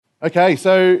Okay,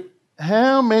 so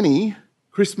how many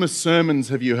Christmas sermons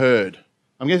have you heard?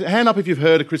 I'm guessing, hand up if you've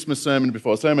heard a Christmas sermon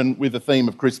before, a sermon with the theme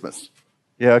of Christmas.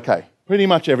 Yeah, okay. Pretty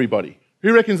much everybody.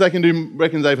 Who reckons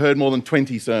they've heard more than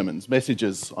 20 sermons,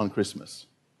 messages on Christmas?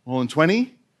 More than 20? And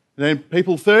then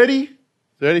people 30?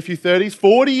 30, a few 30s?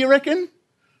 40, you reckon?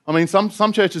 I mean, some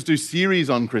churches do series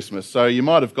on Christmas, so you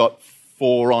might have got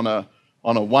 4 on a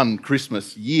one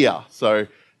Christmas year. So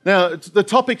now the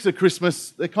topics of Christmas,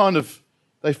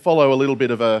 they follow a little bit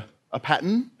of a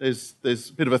pattern. There's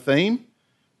a bit of a theme.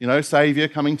 You know, Saviour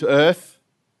coming to earth,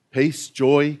 peace,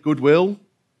 joy, goodwill.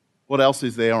 What else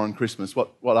is there on Christmas?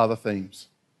 What other themes?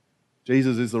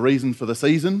 Jesus is the reason for the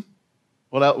season.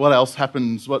 What else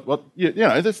happens?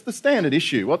 That's the standard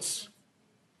issue. What's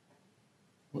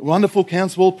Wonderful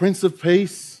Counselor, Prince of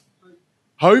Peace,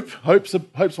 Hope. Hope's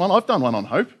one. I've done one on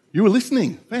hope. You were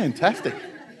listening. Fantastic.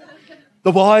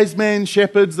 The wise men,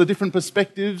 shepherds, the different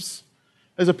perspectives.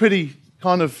 There's a pretty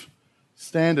kind of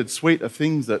standard suite of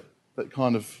things that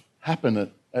kind of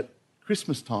happen at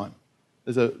Christmas time.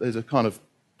 There's a kind of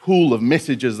pool of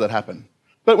messages that happen.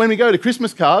 But when we go to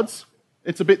Christmas cards,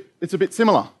 it's a bit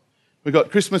similar. We've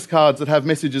got Christmas cards that have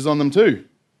messages on them too.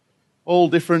 All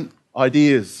different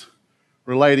ideas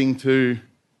relating to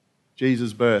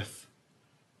Jesus' birth.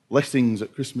 Blessings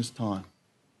at Christmas time.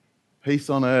 Peace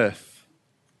on earth.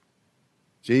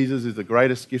 Jesus is the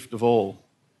greatest gift of all.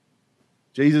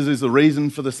 Jesus is the reason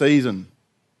for the season.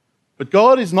 But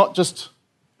God is not just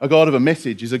a God of a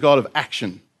message, He's a God of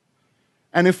action.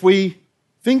 And if we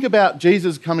think about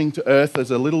Jesus coming to earth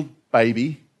as a little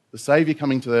baby, the Saviour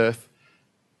coming to earth,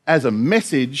 as a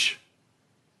message,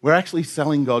 we're actually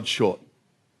selling God short.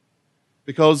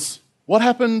 Because what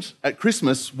happened at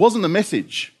Christmas wasn't a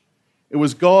message, it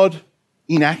was God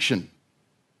in action.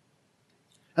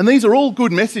 And these are all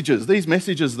good messages, these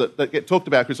messages that get talked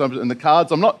about at Christmas and the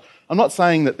cards. I'm not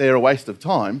saying that they're a waste of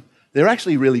time. They're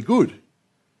actually really good.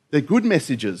 They're good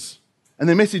messages. And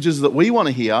they're messages that we want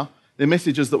to hear. They're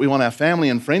messages that we want our family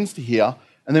and friends to hear.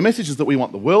 And they're messages that we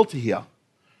want the world to hear.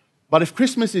 But if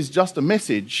Christmas is just a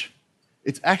message,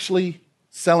 it's actually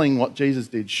selling what Jesus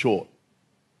did short.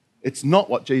 It's not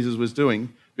what Jesus was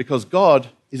doing, because God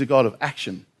is a God of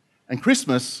action. And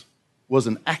Christmas was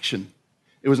an action.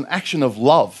 It was an action of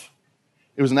love.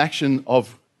 It was an action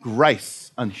of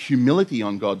grace and humility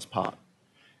on God's part.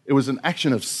 It was an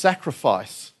action of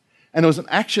sacrifice. And it was an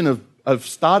action of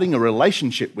starting a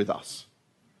relationship with us.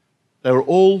 They were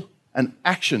all an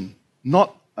action,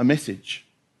 not a message.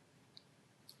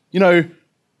 You know,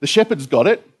 the shepherds got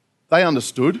it. They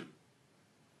understood.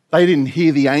 They didn't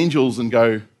hear the angels and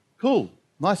go, cool,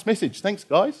 nice message, thanks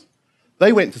guys.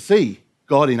 They went to see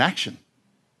God in action.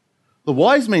 The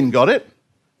wise men got it.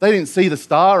 They didn't see the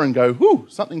star and go, whoo,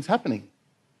 something's happening.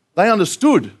 They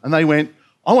understood and they went,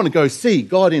 I want to go see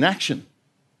God in action.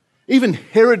 Even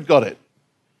Herod got it.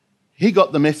 He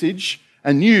got the message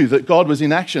and knew that God was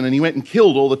in action, and he went and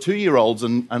killed all the 2-year-olds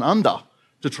and under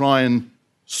to try and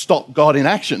stop God in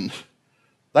action.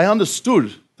 They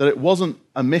understood that it wasn't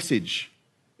a message,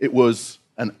 it was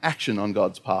an action on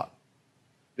God's part.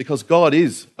 Because God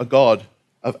is a God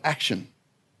of action.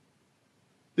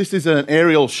 This is an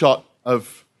aerial shot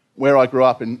of where I grew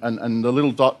up, and the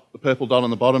little dot, the purple dot on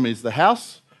the bottom is the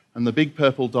house, and the big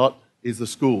purple dot is the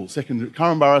school,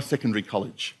 Currumbara Secondary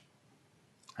College.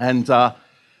 And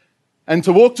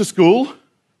to walk to school,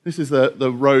 this is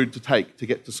the road to take to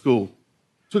get to school.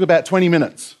 It took about 20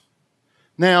 minutes.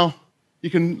 Now, you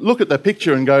can look at the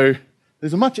picture and go,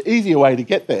 there's a much easier way to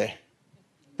get there.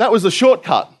 That was a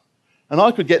shortcut. And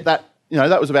I could get that,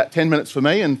 that was about 10 minutes for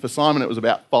me, and for Simon it was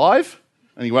about 5.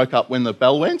 And he woke up when the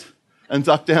bell went and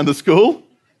ducked down to school.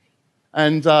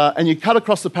 And you cut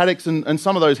across the paddocks, and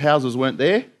some of those houses weren't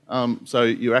there. So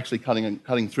you're actually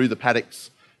cutting through the paddocks,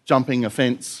 jumping a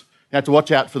fence. You had to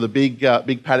watch out for the big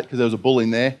paddock because there was a bull in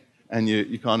there. And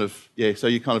you kind of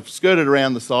skirted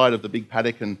around the side of the big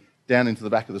paddock and down into the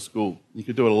back of the school. You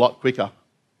could do it a lot quicker.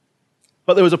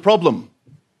 But there was a problem.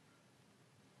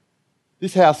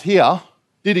 This house here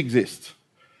did exist.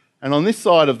 And on this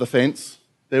side of the fence,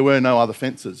 there were no other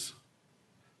fences.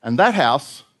 And that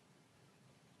house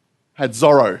had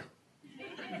Zorro.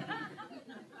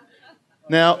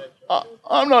 Now,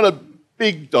 I'm not a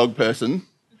big dog person,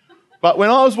 but when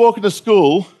I was walking to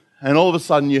school and all of a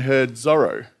sudden you heard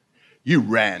Zorro, you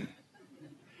ran.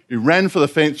 You ran for the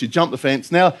fence, you jumped the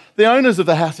fence. Now, the owners of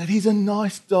the house said, he's a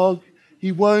nice dog,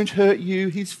 he won't hurt you,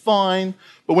 he's fine.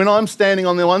 But when I'm standing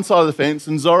on the one side of the fence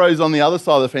and Zorro's on the other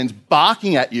side of the fence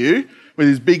barking at you with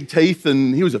his big teeth,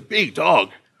 and he was a big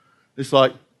dog, it's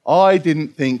like, I didn't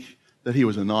think that he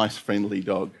was a nice, friendly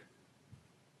dog.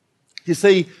 You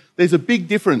see, there's a big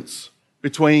difference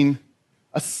between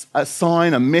a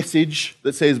sign, a message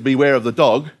that says beware of the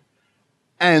dog,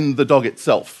 and the dog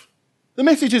itself. The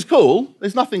message is cool.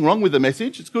 There's nothing wrong with the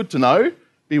message. It's good to know,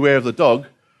 beware of the dog.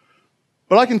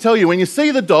 But I can tell you, when you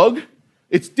see the dog,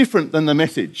 it's different than the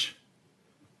message.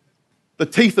 The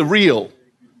teeth are real.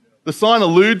 The sign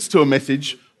alludes to a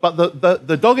message, but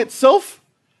the dog itself,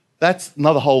 that's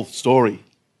another whole story.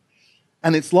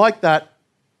 And it's like that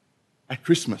at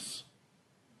Christmas.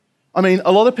 I mean,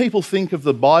 a lot of people think of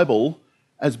the Bible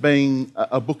as being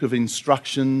a book of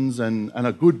instructions and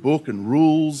a good book and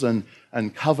rules and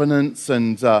covenants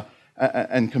and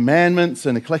commandments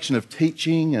and a collection of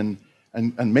teaching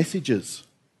and messages.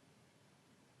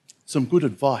 Some good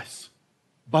advice,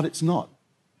 but it's not.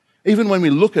 Even when we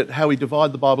look at how we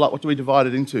divide the Bible up, what do we divide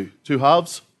it into? Two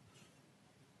halves?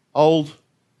 Old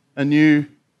and New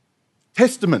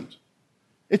Testament.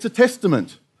 It's a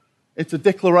testament. It's a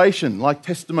declaration like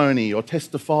testimony or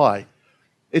testify.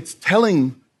 It's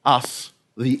telling us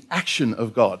the action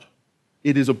of God.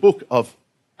 It is a book of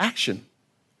action.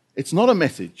 It's not a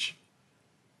message.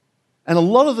 And a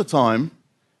lot of the time,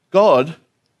 God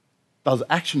does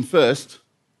action first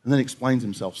and then explains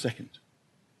himself second.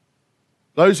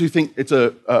 Those who think it's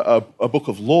a book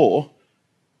of law,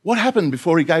 what happened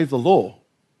before he gave the law?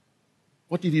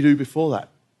 What did he do before that?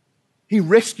 He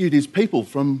rescued his people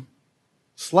from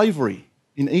slavery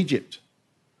in Egypt.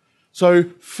 So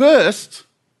first,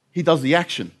 he does the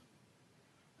action.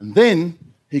 And then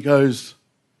he goes,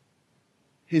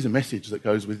 here's a message that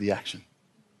goes with the action.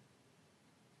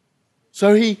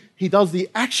 So he does the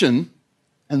action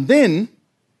and then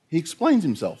he explains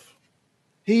himself.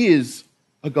 He is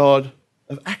a God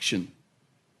of action.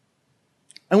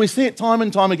 And we see it time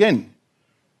and time again.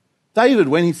 David,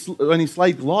 when he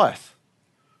slayed Goliath,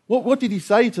 what did he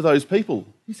say to those people?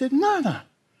 He said, no,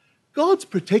 God's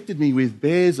protected me with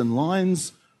bears and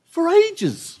lions for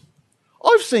ages.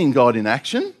 I've seen God in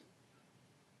action.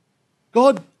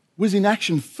 God was in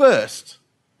action first,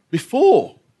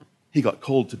 before he got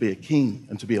called to be a king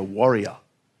and to be a warrior.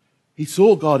 He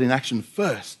saw God in action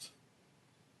first.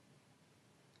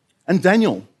 And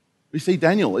Daniel, we see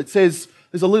Daniel. It says,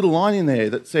 there's a little line in there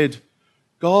that said,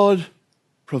 God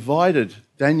provided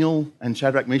Daniel and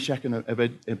Shadrach, Meshach, and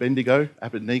Abednego,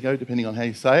 depending on how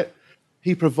you say it.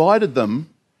 He provided them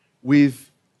with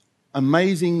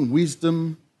amazing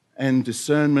wisdom and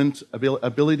discernment,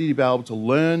 ability to be able to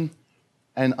learn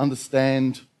and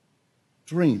understand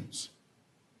dreams.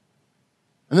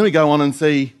 And then we go on and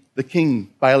see the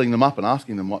king bailing them up and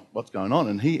asking them what's going on.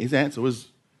 And his answer was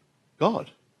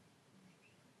God.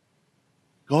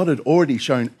 God had already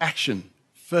shown action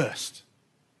first.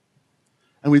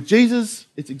 And with Jesus,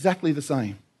 it's exactly the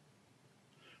same.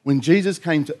 When Jesus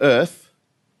came to earth,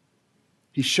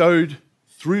 he showed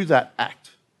through that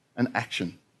act an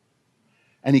action.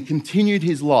 And he continued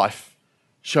his life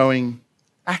showing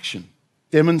action,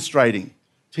 demonstrating,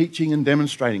 teaching and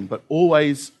demonstrating, but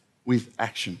always with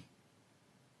action.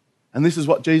 And this is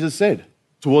what Jesus said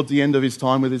towards the end of his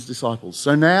time with his disciples.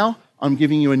 So now I'm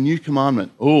giving you a new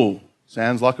commandment. Oh,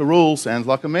 sounds like a rule, sounds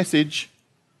like a message.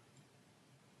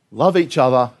 Love each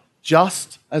other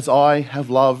just as I have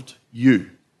loved you.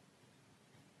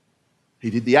 He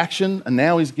did the action and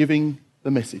now he's giving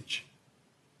the message.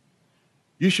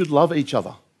 You should love each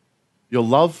other. Your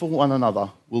love for one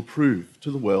another will prove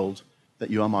to the world that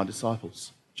you are my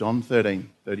disciples. John 13,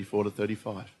 34 to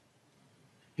 35.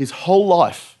 His whole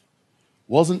life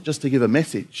wasn't just to give a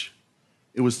message.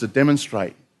 It was to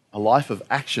demonstrate a life of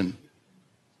action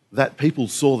that people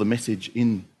saw the message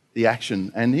in the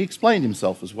action, and he explained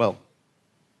himself as well.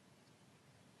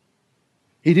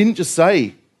 He didn't just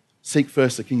say, seek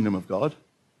first the kingdom of God.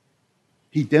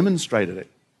 He demonstrated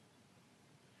it.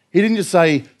 He didn't just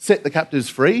say, set the captives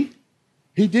free.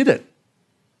 He did it.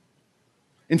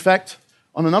 In fact,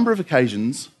 on a number of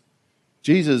occasions,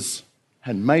 Jesus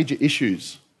had major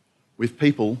issues with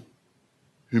people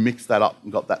who mixed that up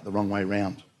and got that the wrong way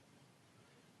round.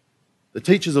 The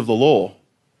teachers of the law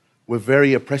were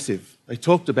very oppressive. They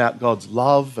talked about God's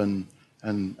love and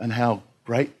how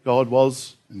great God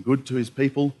was and good to his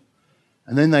people.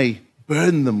 And then they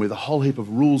burdened them with a whole heap of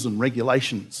rules and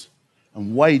regulations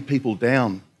and weighed people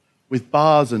down with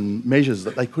bars and measures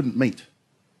that they couldn't meet.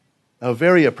 They were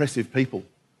very oppressive people.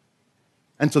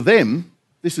 And to them,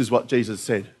 this is what Jesus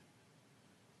said.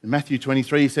 In Matthew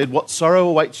 23, he said, "What sorrow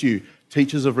awaits you,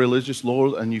 teachers of religious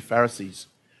law and you Pharisees,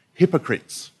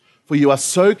 hypocrites! For you are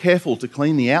so careful to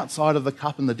clean the outside of the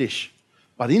cup and the dish,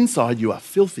 but inside you are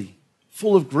filthy,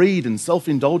 full of greed and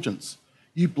self-indulgence.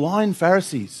 You blind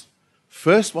Pharisees,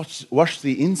 first wash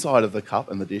the inside of the cup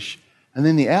and the dish, and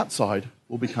then the outside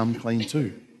will become clean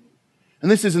too. And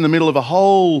this is in the middle of a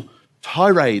whole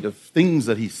tirade of things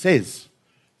that he says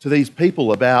to these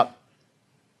people about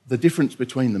the difference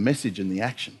between the message and the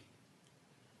action.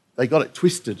 They got it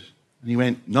twisted. And he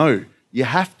went, no, you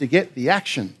have to get the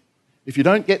action. If you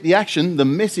don't get the action, the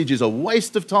message is a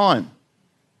waste of time.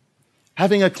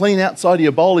 Having a clean outside of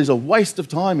your bowl is a waste of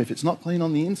time if it's not clean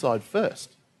on the inside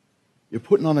first. You're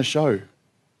putting on a show.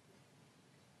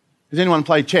 Has anyone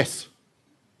played chess?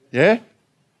 Yeah?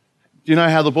 Do you know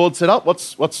how the board's set up?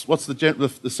 What's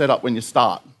the setup when you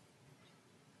start?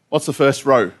 What's the first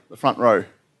row, the front row?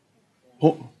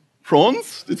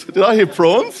 Prawns? Did I hear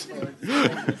prawns?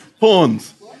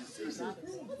 Pawns.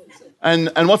 And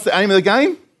what's the aim of the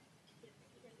game?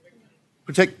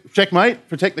 Checkmate,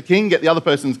 protect the king, get the other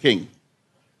person's king.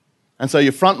 And so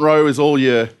your front row is all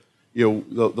the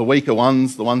weaker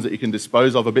ones, the ones that you can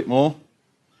dispose of a bit more.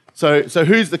 So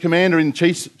who's the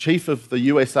commander-in-chief of the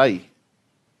USA?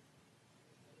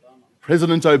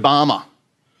 President Obama.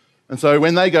 And so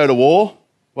when they go to war,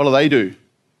 what do?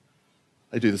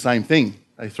 They do the same thing.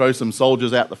 They throw some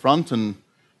soldiers out the front and,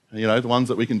 the ones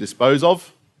that we can dispose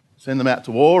of, send them out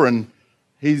to war, and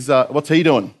what's he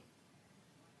doing?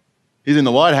 He's in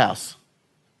the White House,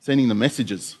 sending them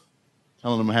messages,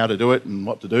 telling them how to do it and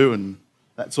what to do and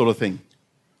that sort of thing.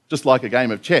 Just like a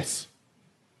game of chess.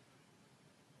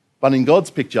 But in God's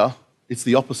picture, it's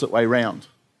the opposite way round.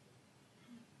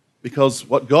 Because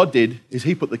what God did is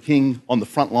he put the king on the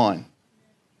front line.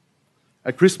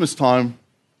 At Christmas time,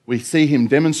 we see him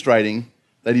demonstrating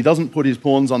that he doesn't put his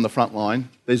pawns on the front line.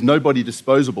 There's nobody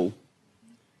disposable.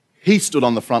 He stood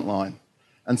on the front line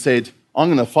and said, I'm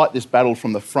going to fight this battle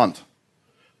from the front.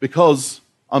 Because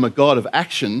I'm a God of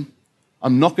action,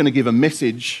 I'm not going to give a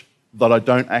message that I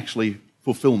don't actually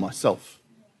fulfill myself.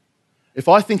 If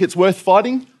I think it's worth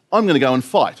fighting, I'm going to go and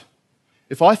fight.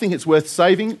 If I think it's worth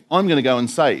saving, I'm going to go and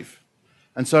save.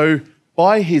 And so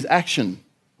by his action,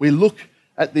 we look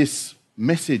at this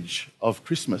message of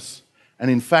Christmas. And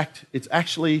in fact, it's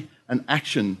actually an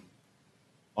action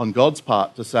on God's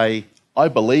part to say, I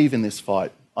believe in this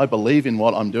fight. I believe in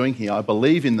what I'm doing here. I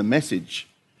believe in the message.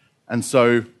 And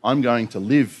so I'm going to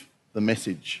live the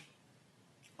message.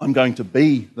 I'm going to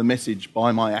be the message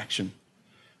by my action.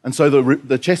 And so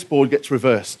the chessboard gets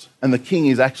reversed, and the king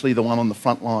is actually the one on the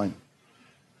front line,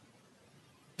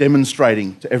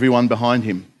 demonstrating to everyone behind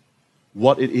him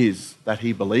what it is that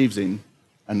he believes in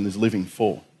and is living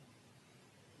for.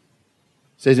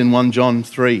 It says in 1 John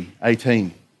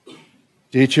 3:18,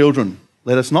 Dear children,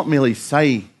 let us not merely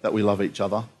say that we love each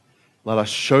other, let us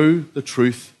show the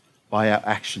truth by our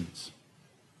actions.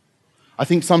 I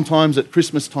think sometimes at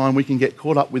Christmas time we can get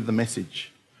caught up with the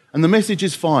message. And the message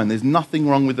is fine. There's nothing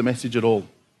wrong with the message at all.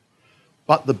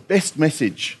 But the best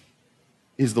message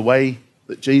is the way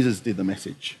that Jesus did the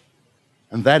message.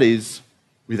 And that is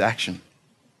with action.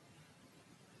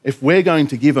 If we're going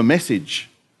to give a message,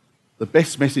 the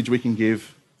best message we can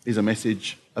give is a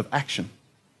message of action.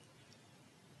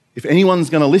 If anyone's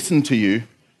going to listen to you,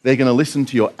 they're going to listen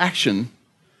to your action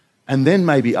and then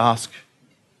maybe ask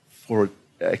for an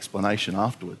explanation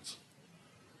afterwards.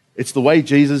 It's the way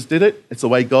Jesus did it. It's the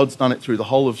way God's done it through the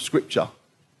whole of Scripture.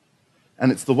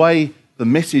 And it's the way the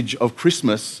message of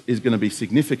Christmas is going to be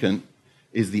significant,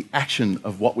 is the action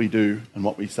of what we do and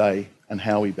what we say and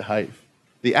how we behave.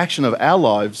 The action of our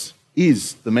lives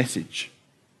is the message.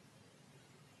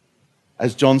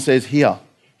 As John says here,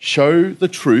 show the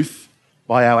truth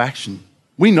by our action.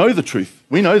 We know the truth.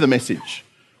 We know the message.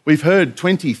 We've heard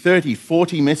 20, 30,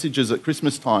 40 messages at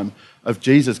Christmas time of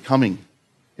Jesus coming.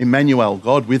 Emmanuel,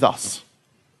 God with us.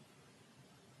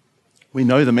 We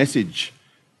know the message,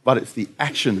 but it's the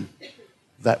action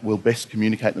that will best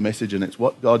communicate the message, and it's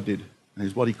what God did, and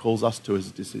it's what he calls us to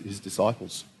as his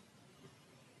disciples.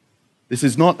 This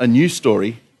is not a new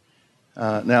story.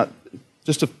 Now,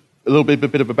 just a little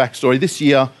bit of a backstory. This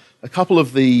year, a couple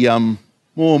of the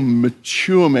more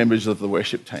mature members of the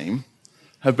worship team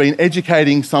have been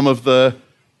educating some of the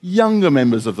younger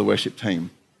members of the worship team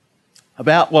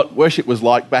about what worship was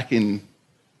like back in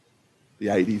the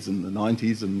 80s and the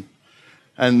 90s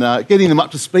and getting them up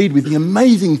to speed with the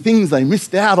amazing things they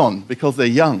missed out on because they're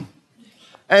young.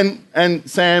 And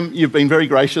Sam, you've been very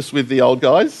gracious with the old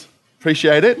guys.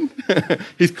 Appreciate it.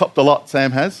 He's copped a lot,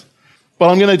 Sam has. But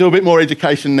I'm going to do a bit more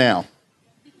education now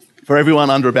for everyone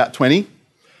under about 20.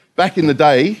 Back in the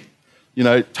day,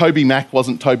 Toby Mac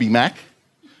wasn't Toby Mac.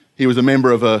 He was a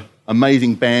member of an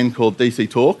amazing band called DC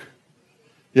Talk.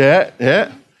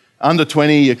 Yeah. Under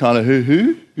 20, you're kind of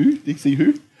who? DC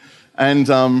who? And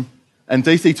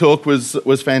DC Talk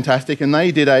was fantastic, and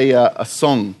they did a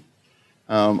song.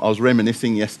 I was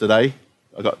reminiscing yesterday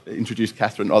I got introduced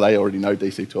Catherine. Oh, they already know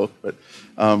DC Talk, but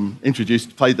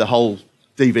played the whole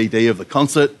DVD of the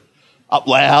concert up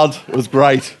loud. It was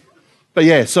great. But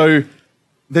yeah, so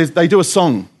they do a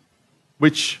song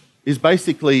which is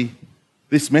basically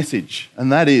this message,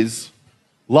 and that is,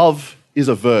 love is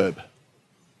a verb.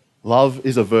 Love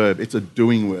is a verb. It's a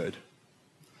doing word.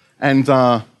 And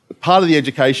part of the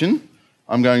education,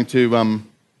 I'm going to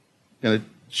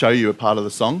show you a part of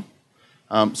the song.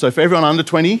 So for everyone under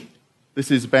 20, this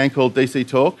is a band called DC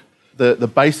Talk. The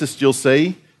bassist you'll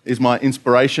see is my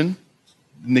inspiration,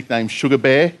 nicknamed Sugar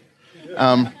Bear.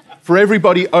 For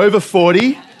everybody over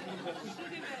 40,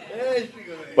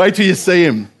 wait till you see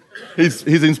him.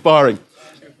 He's inspiring.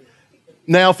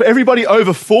 Now, for everybody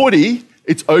over 40,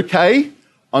 it's okay.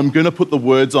 I'm going to put the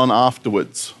words on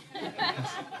afterwards.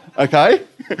 Okay?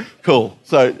 Cool.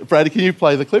 So, Brady, can you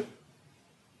play the clip?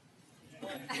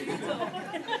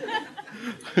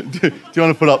 Do you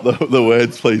want to put up the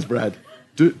words, please, Brad?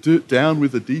 Down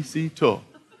with the DC Talk.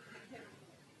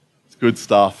 It's good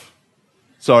stuff.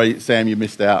 Sorry, Sam, you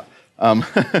missed out.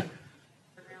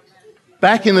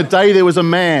 Back in the day, there was a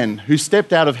man who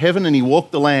stepped out of heaven and he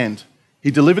walked the land. He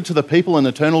delivered to the people an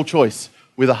eternal choice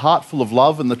with a heart full of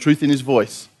love and the truth in his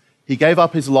voice. He gave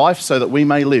up his life so that we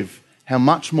may live. How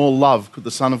much more love could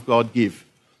the Son of God give?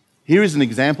 Here is an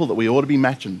example that we ought to be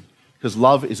matching, because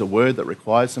love is a word that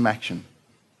requires some action.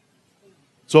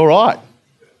 It's all right.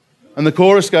 And the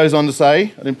chorus goes on to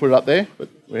say, I didn't put it up there, but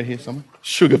we're here somewhere.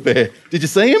 Sugar Bear. Did you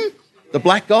see him? The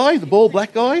black guy, the bald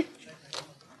black guy?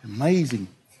 Amazing.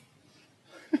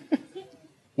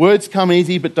 Words come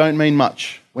easy but don't mean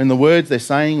much when the words they're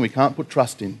saying we can't put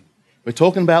trust in. We're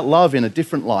talking about love in a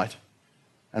different light.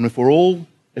 And if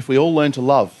we all learn to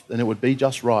love, then it would be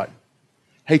just right.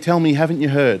 Hey, tell me, haven't you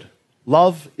heard?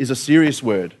 Love is a serious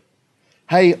word.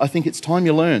 Hey, I think it's time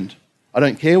you learned. I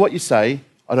don't care what you say.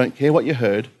 I don't care what you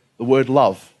heard. The word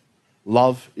love.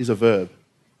 Love is a verb.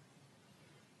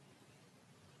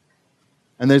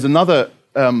 And there's another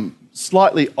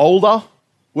slightly older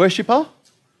worshipper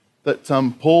that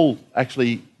Paul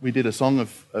actually, we did a song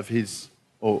of his,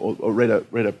 or read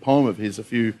a poem of his a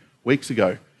few weeks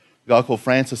ago, a guy called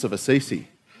Francis of Assisi.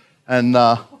 And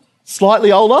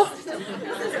slightly older.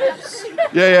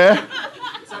 Yeah.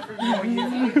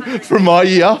 It's from my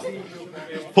year.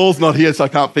 Paul's not here, so I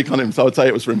can't pick on him, so I'd say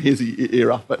it was from his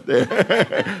era. But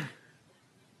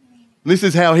this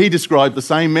is how he described the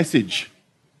same message.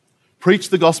 Preach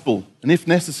the gospel, and if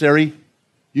necessary,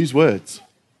 use words.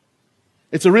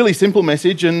 It's a really simple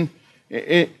message, and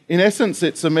in essence,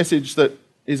 it's a message that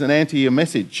is an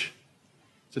anti-message.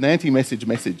 It's an anti-message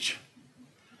message.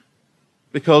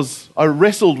 Because I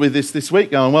wrestled with this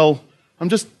week going, well, I'm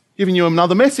just giving you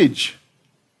another message.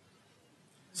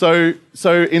 So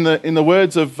in the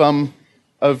words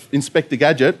of Inspector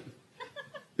Gadget,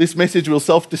 this message will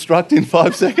self-destruct in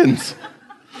 5 seconds.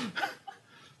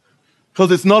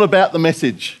 Because it's not about the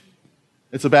message.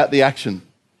 It's about the action.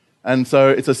 And so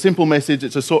it's a simple message,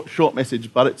 it's a short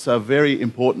message, but it's a very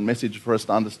important message for us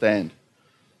to understand.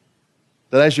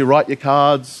 That as you write your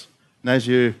cards and as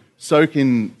you soak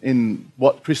in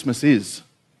what Christmas is,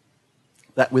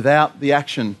 that without the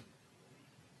action,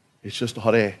 it's just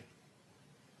hot air.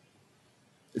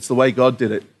 It's the way God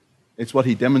did it. It's what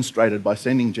he demonstrated by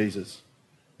sending Jesus,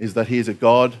 is that he is a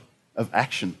God of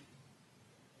action.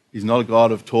 He's not a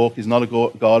God of talk. He's not a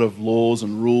God of laws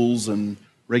and rules and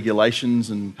regulations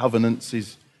and covenants.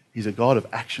 He's a God of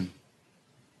action.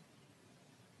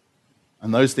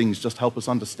 And those things just help us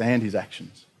understand his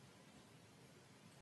actions.